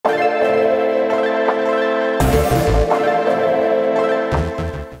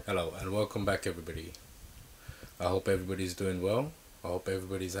welcome back everybody. I hope everybody's doing well. I hope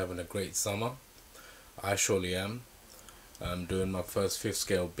everybody's having a great summer. I surely am. I'm doing my first 5th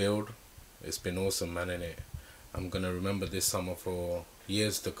scale build. It's been awesome, man, innit? I'm gonna remember this summer for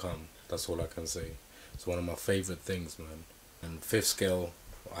years to come. That's all I can say. It's one of my favorite things, man. And 5th scale,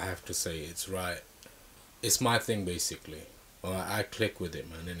 I have to say, it's right. It's my thing basically. Well, I click with it,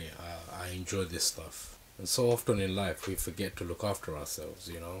 man, innit? I enjoy this stuff. And so often in life we forget to look after ourselves,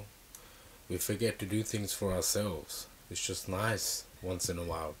 you know. We forget to do things for ourselves. It's just nice once in a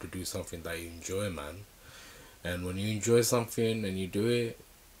while to do something that you enjoy, man. And when you enjoy something and you do it,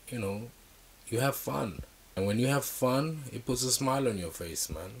 you know, you have fun. And when you have fun, it puts a smile on your face,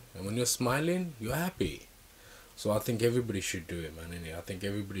 man. And when you're smiling, you're happy. So I think everybody should do it, man, innit? I think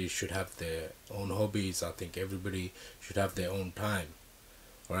everybody should have their own hobbies. I think everybody should have their own time.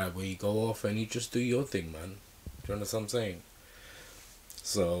 Alright, where you go off and you just do your thing, man. Do you understand what I'm saying?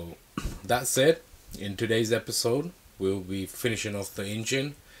 So, that said, in today's episode, we'll be finishing off the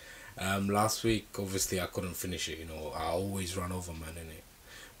engine. Last week, obviously, I couldn't finish it, you know. I always run over, man, innit?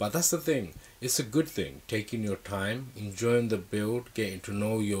 But that's the thing. It's a good thing. Taking your time, enjoying the build, getting to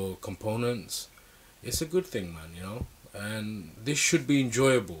know your components. It's a good thing, man, you know. And this should be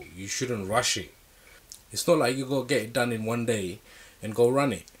enjoyable. You shouldn't rush it. It's not like you go get it done in one day and go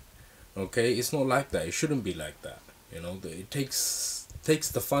run it. Okay? It's not like that. It shouldn't be like that. You know, it takes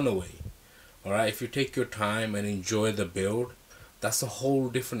the fun away. Alright? If you take your time and enjoy the build, that's a whole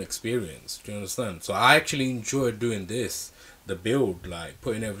different experience. Do you understand? So I actually enjoyed doing this. The build, like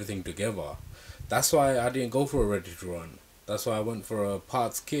putting everything together. That's why I didn't go for a ready to run. That's why I went for a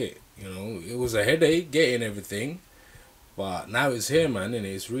parts kit. You know, it was a headache getting everything. But now it's here, man, and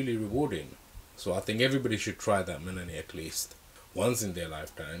it's really rewarding. So I think everybody should try that, man, at least once in their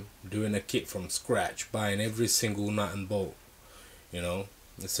lifetime. Doing a kit from scratch, buying every single nut and bolt. You know,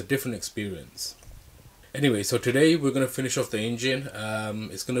 it's a different experience. Anyway, so today we're going to finish off the engine.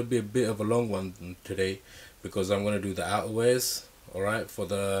 It's going to be a bit of a long one today because I'm going to do the outerwears. Alright, for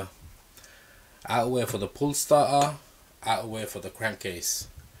the outerwear for the pull starter, outerwear for the crankcase.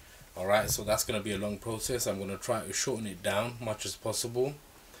 Alright, so that's going to be a long process. I'm going to try to shorten it down much as possible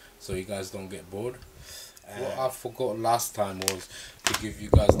so you guys don't get bored. What I forgot last time was to give you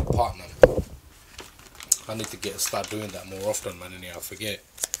guys the part number. I need to start doing that more often, man, and I forget.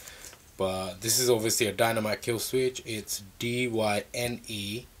 But this is obviously a dynamite kill switch. It's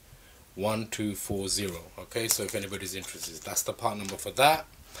DYNE1240. Okay, so if anybody's interested, that's the part number for that.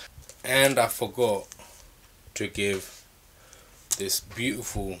 And I forgot to give this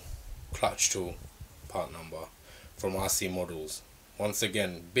beautiful clutch tool part number from RC Models. Once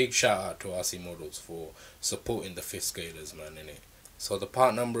again, big shout out to RC Models for supporting the 5th scalers, man, innit? So the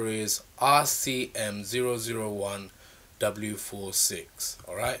part number is RCM001W46.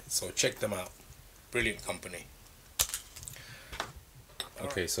 Alright, so check them out. Brilliant company.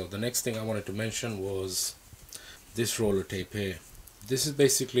 Okay, so the next thing I wanted to mention was this roller tape here. This is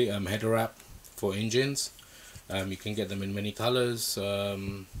basically header wrap for engines. You can get them in many colors,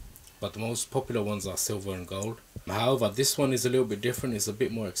 but the most popular ones are silver and gold. However, this one is a little bit different. It's a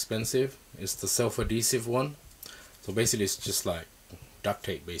bit more expensive. It's the self-adhesive one. So basically it's just like duct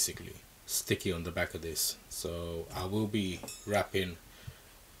tape, basically sticky on the back of this. So I will be wrapping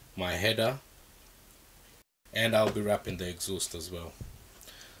my header and I'll be wrapping the exhaust as well.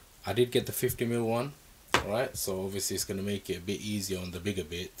 I did get the 50mm one. Alright, so obviously it's going to make it a bit easier on the bigger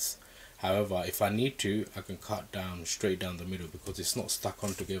bits. However, if I need to, I can cut down straight down the middle because it's not stuck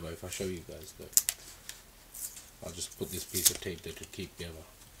on together. If I show you guys, look, I'll just put this piece of tape there to keep together.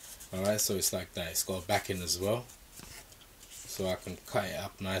 Alright, so it's like that. It's got a backing as well, so I can cut it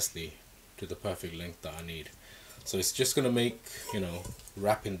up nicely to the perfect length that I need. So it's just going to make, you know,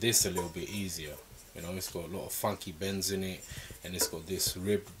 wrapping this a little bit easier. You know, it's got a lot of funky bends in it, and it's got this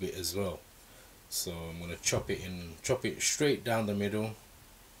ribbed bit as well. So I'm going to chop it straight down the middle,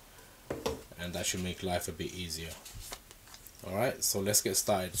 and that should make life a bit easier. Alright, so let's get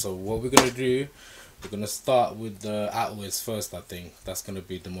started. So what we're going to do, we're going to start with the outerwears first. I think that's going to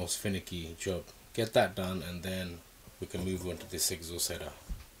be the most finicky job. Get that done and then we can move on to this exhaust header.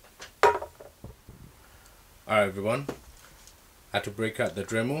 Alright everyone, I had to break out the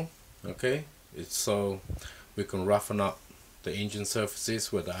Dremel. Okay, it's so we can roughen up the engine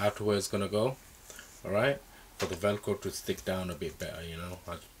surfaces where the outerwear is going to go. Alright, for the Velcro to stick down a bit better, you know.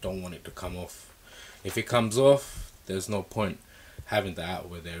 I don't want it to come off. If it comes off, there's no point having the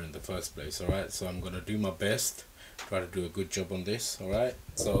outerwear there in the first place. Alright, so I'm going to do my best, try to do a good job on this. Alright,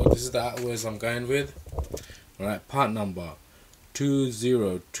 so this is the outerwears I'm going with. Alright, part number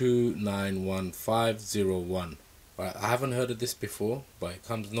 2029151. Right, I haven't heard of this before, but it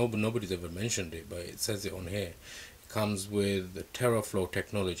comes, nobody's ever mentioned it, but it says it on here. It comes with the TerraFlow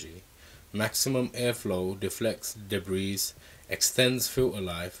technology. Maximum airflow deflects debris, extends filter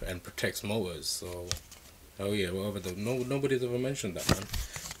life, and protects motors. So, oh yeah, whatever. Nobody's ever mentioned that, man.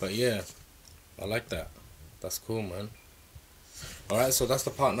 But yeah, I like that. That's cool, man. Alright, so that's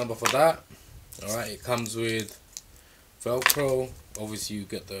the part number for that. Alright, it comes with Velcro. Obviously, you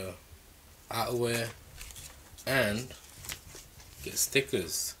get the outerwear and get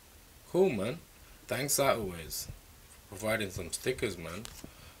stickers. Cool, man. Thanks, outerwears, for providing some stickers, man.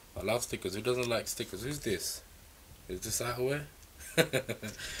 I love stickers. Who doesn't like stickers? Who's this? Is this outerwear?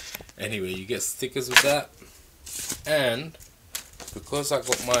 Anyway, you get stickers with that. And because I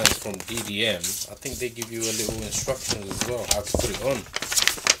got mine from DDM, I think they give you a little instructions as well how to put it on.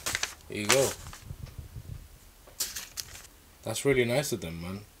 Here you go. That's really nice of them,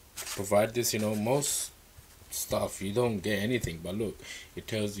 man. Provide this, you know, most stuff you don't get anything, but look, it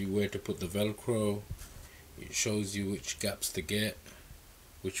tells you where to put the Velcro. It shows you which gaps to get,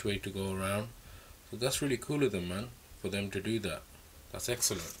 which way to go around. So that's really cool of them, man, for them to do that. That's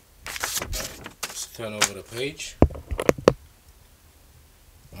excellent. Just turn over the page.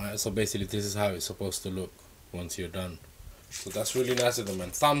 Alright, so basically this is how it's supposed to look once you're done. So that's really nice of them, man.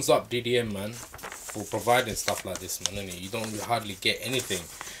 Thumbs up DDM, man, for providing stuff like this, man. You don't hardly get anything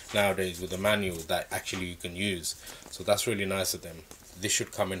nowadays with a manual that actually you can use. So that's really nice of them. This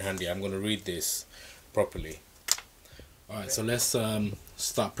should come in handy. I'm going to read this properly. Alright, so let's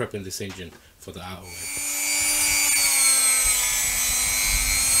start prepping this engine for the outerwear.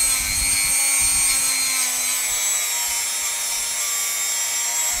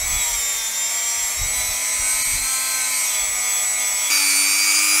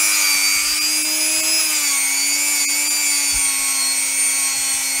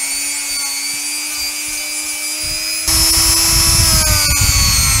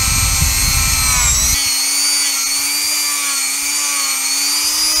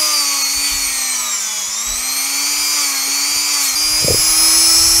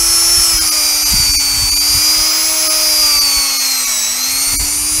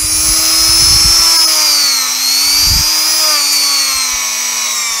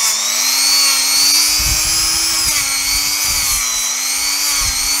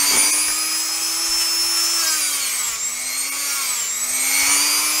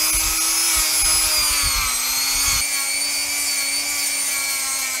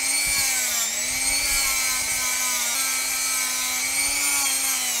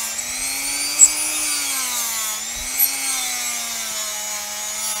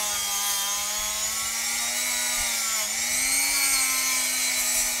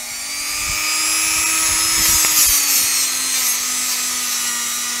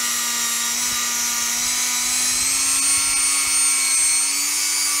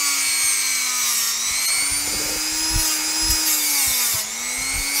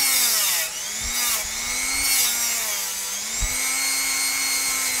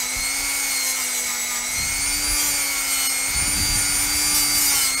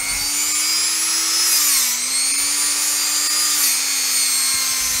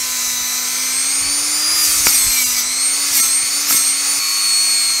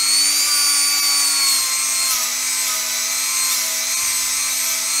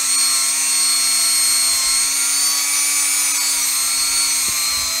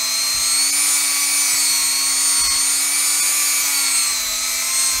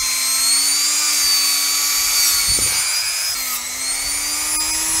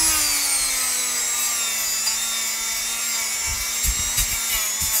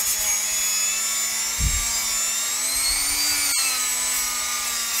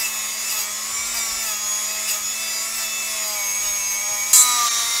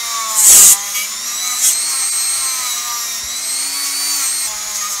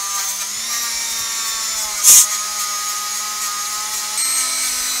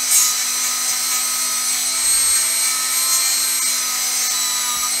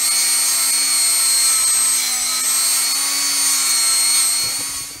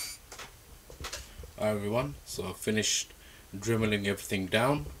 Alright everyone, so I've finished dremeling everything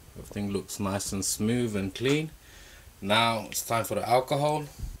down. Everything looks nice and smooth and clean. Now it's time for the alcohol.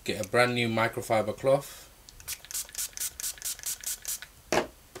 Get a brand new microfiber cloth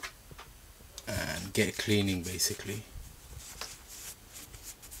and get cleaning basically.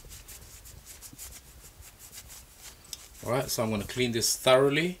 Alright, so I'm going to clean this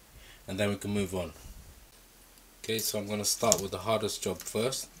thoroughly and then we can move on. Okay, so I'm going to start with the hardest job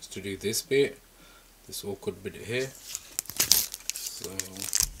first, is to do this bit, this awkward bit here. So I'm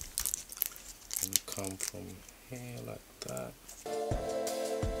going to come from here like that.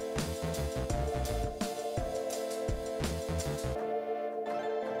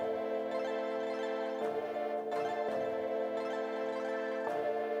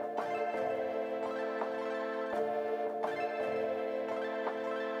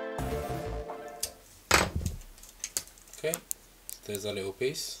 Okay, there's a little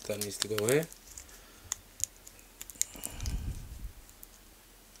piece that needs to go here.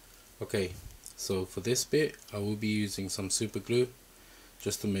 Okay, so for this bit I will be using some super glue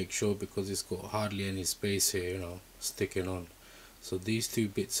just to make sure, because it's got hardly any space here, you know, sticking on. So these two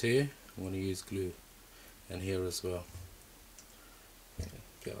bits here I'm going to use glue, and here as well. Okay,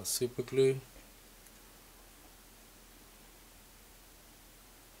 get our super glue.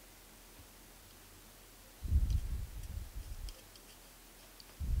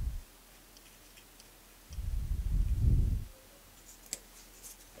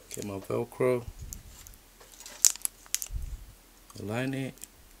 Get my Velcro, align it.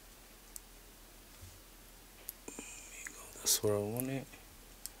 There you go, that's where I want it.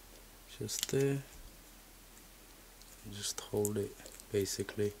 Just there. And just hold it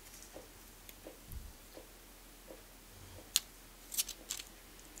basically.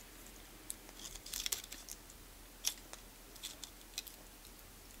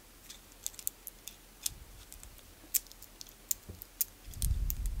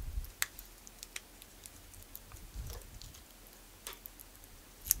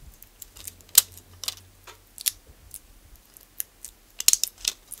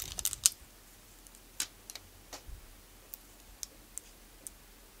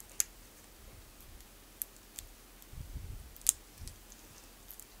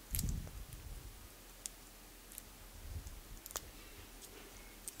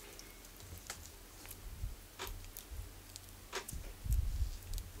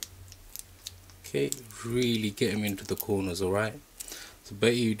 Okay, really get them into the corners, alright? The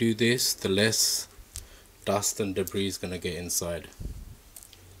better you do this, the less dust and debris is going to get inside.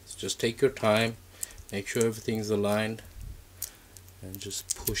 So just take your time, make sure everything's aligned, and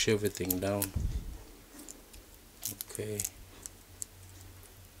just push everything down. Okay,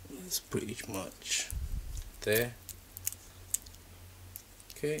 that's pretty much there.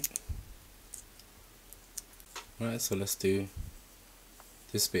 Okay, alright, so let's do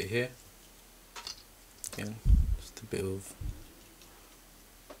this bit here. Again, just a bit of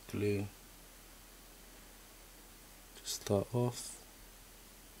glue to start off.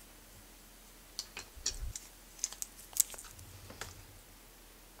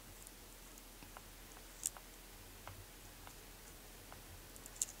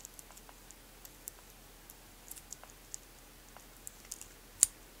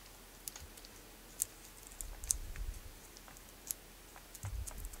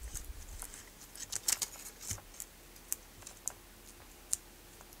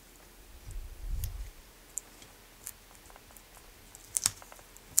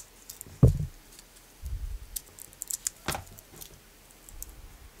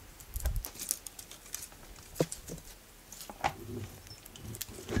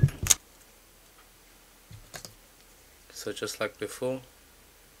 So just like before,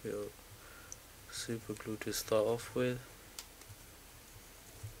 your super glue to start off with.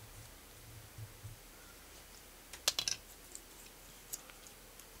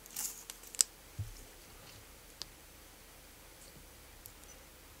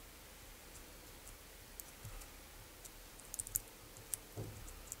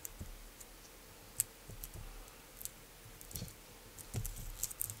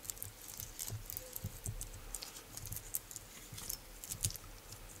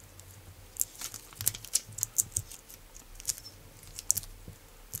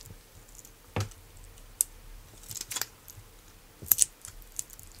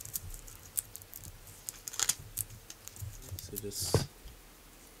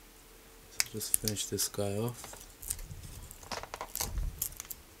 Just finish this guy off.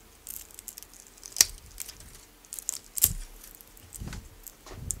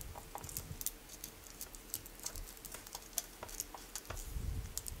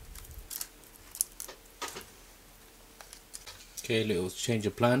 Okay, little change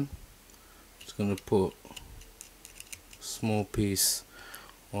of plan. Just gonna put a small piece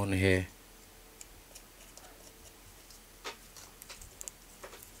on here.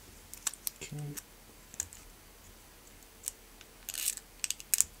 Okay.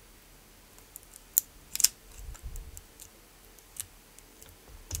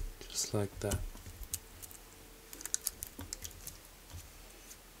 Just like that.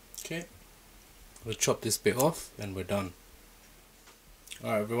 Okay, we'll chop this bit off and we're done.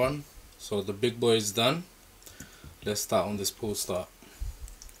 Alright everyone, so the big boy is done. let's start on this pull start.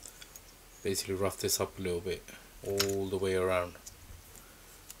 Basically rough this up a little bit all the way around.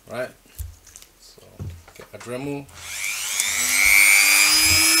 Right, so get my Dremel.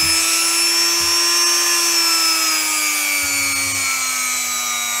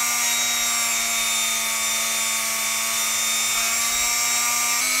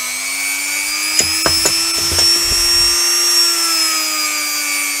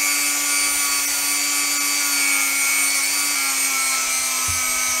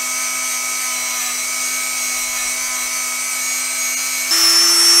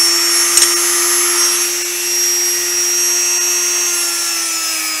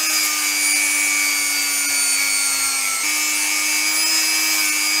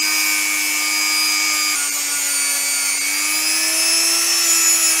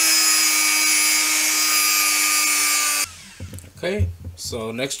 Okay,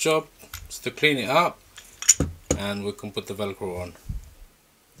 so next job is to clean it up and we can put the Velcro on.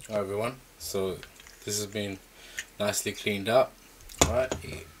 Alright everyone, so this has been nicely cleaned up. Alright,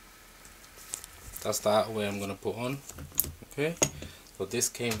 that's the outerwear I'm going to put on. Okay, so this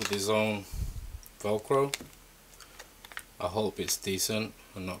came with its own Velcro. I hope it's decent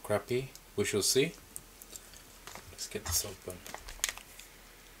and not crappy. We shall see. Let's get this open.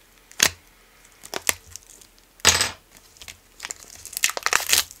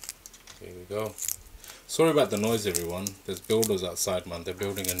 Here we go. Sorry about the noise everyone. There's builders outside, man. They're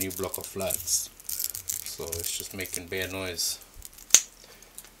building a new block of flats, so it's just making bare noise.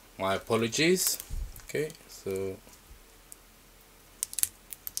 My apologies. Okay, so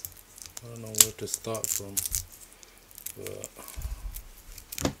I don't know where to start from, but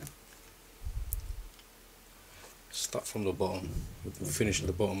start from the bottom. We can finish at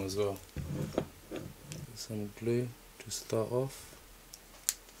the bottom as well. Get some glue to start off.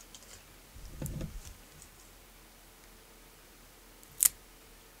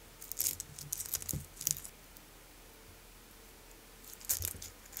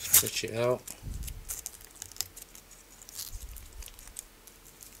 Stretch it out.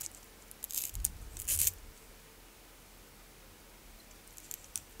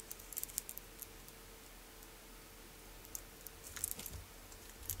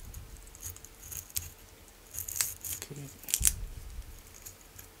 Okay.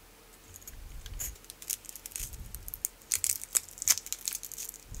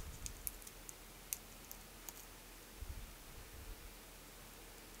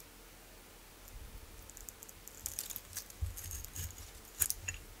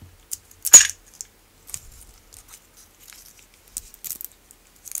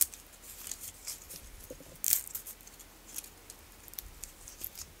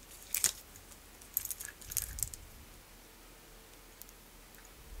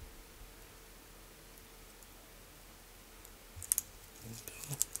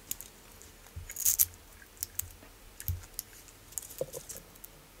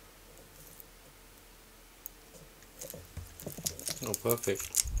 Oh,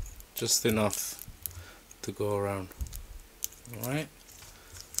 perfect. Just enough to go around. Alright.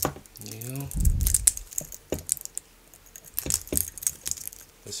 Yeah.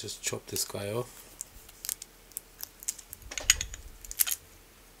 Let's just chop this guy off.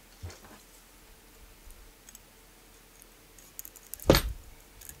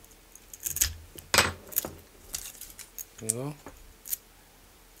 There you go.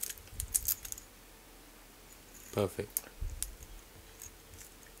 Perfect.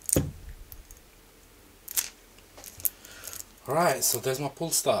 Alright, so there's my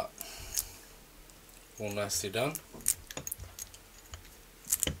pull start. All nicely done.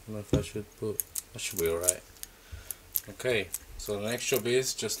 I don't know if I should put, that should be alright. Okay, so the next job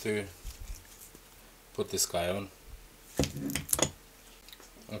is just to put this guy on.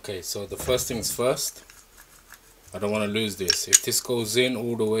 Okay, so the first things first, I don't want to lose this. If this goes in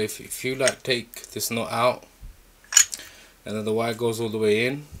all the way, if you like take this knot out and then the wire goes all the way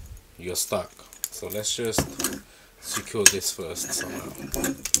in, you're stuck. So let's just secure this first somehow.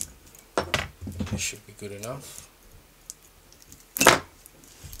 This should be good enough.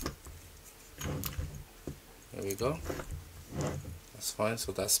 There we go. That's fine.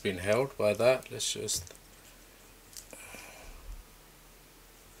 So that's been held by that. Let's just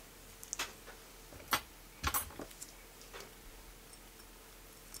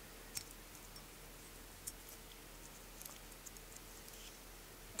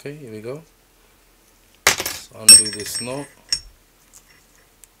okay, here we go. Let's undo this knot.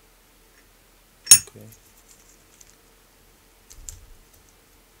 Okay.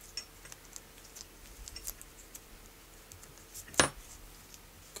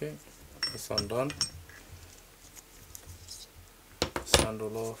 Okay, that's undone.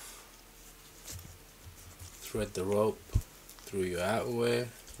 handle off, thread the rope through your outerwear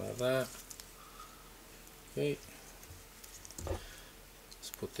like that. Okay,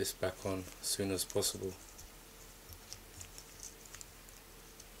 let's put this back on as soon as possible.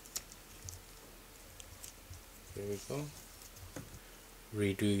 Here we go.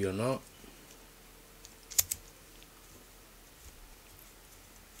 Redo your knot.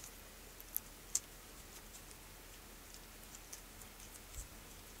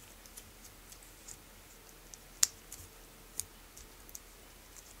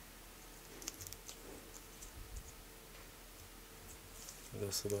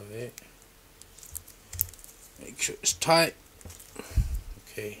 That's about it. Make sure it's tight.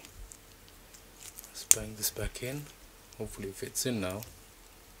 Okay, let's bang this back in. Hopefully it fits in now.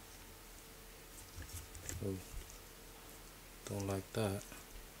 Oh, don't like that.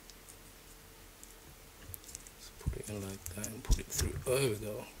 Let's put it in like that and put it through. Oh, there we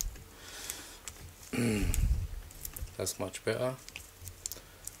go. That's much better.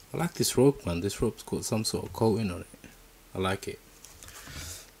 I like this rope, man. This rope's got some sort of coating on it. I like it.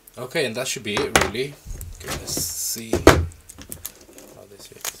 Okay, and that should be it really. Okay, let's see how this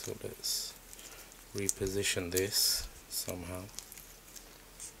is. So let's reposition this somehow.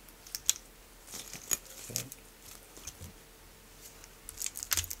 Okay.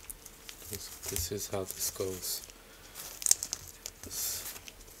 This is how this goes. Let's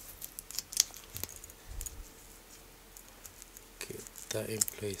get that in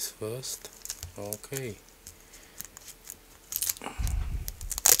place first. Okay.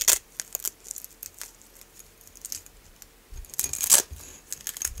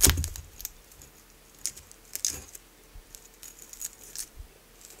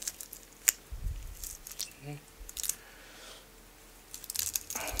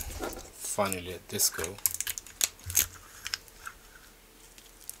 Finally let this go.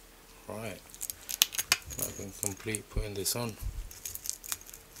 Right, I can complete putting this on.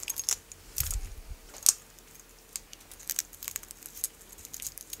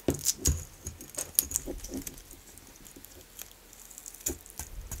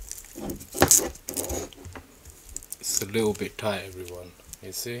 It's a little bit tight, everyone,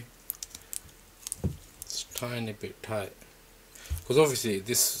 you see? It's a tiny bit tight. Because obviously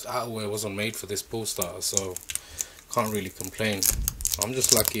this outerwear wasn't made for this pull starter, so can't really complain. I'm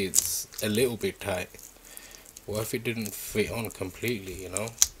just lucky it's a little bit tight. What if it didn't fit on completely, you know?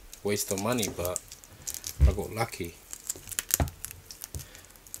 Waste of money, but I got lucky.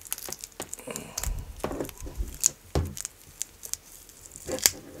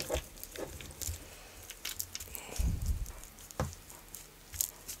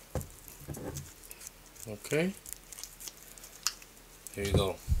 Okay. Here you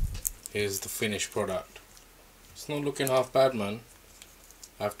go. Here's the finished product. It's not looking half bad, man.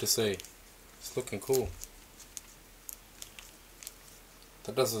 I have to say, it's looking cool.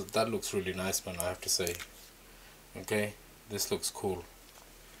 That looks really nice, man. I have to say. Okay, this looks cool.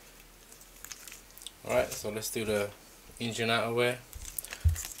 All right, so let's do the engine outerwear.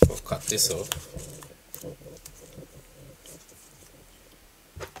 So I'll cut this off.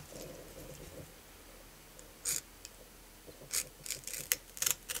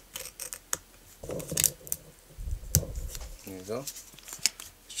 There you go.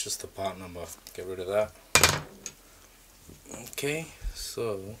 It's just the part number. Get rid of that. Okay,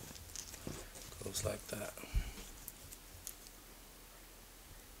 so it goes like that.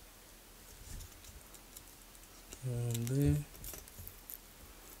 And there.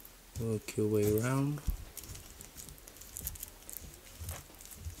 Work your way around.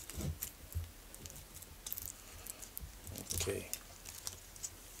 Okay.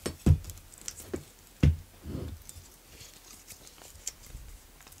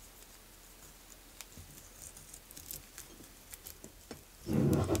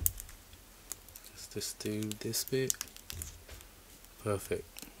 Just do this bit. Perfect.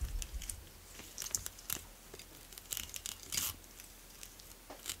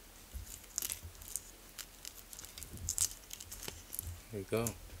 There you go.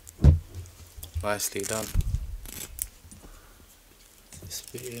 Nicely done. This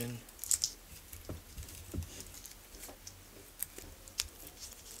bit in.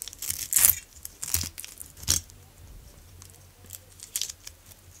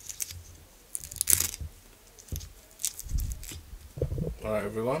 Alright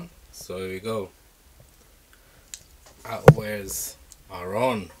everyone, so here we go. Outerwears are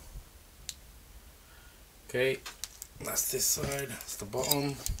on. Okay, that's this side, that's the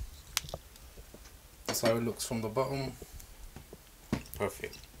bottom. That's how it looks from the bottom.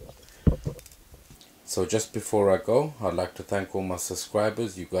 Perfect. So just before I go, I'd like to thank all my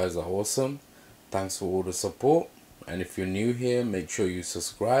subscribers. You guys are awesome. Thanks for all the support. And if you're new here, make sure you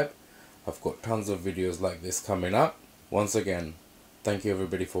subscribe. I've got tons of videos like this coming up. Once again, thank you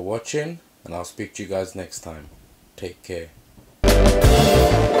everybody for watching, and I'll speak to you guys next time. Take care.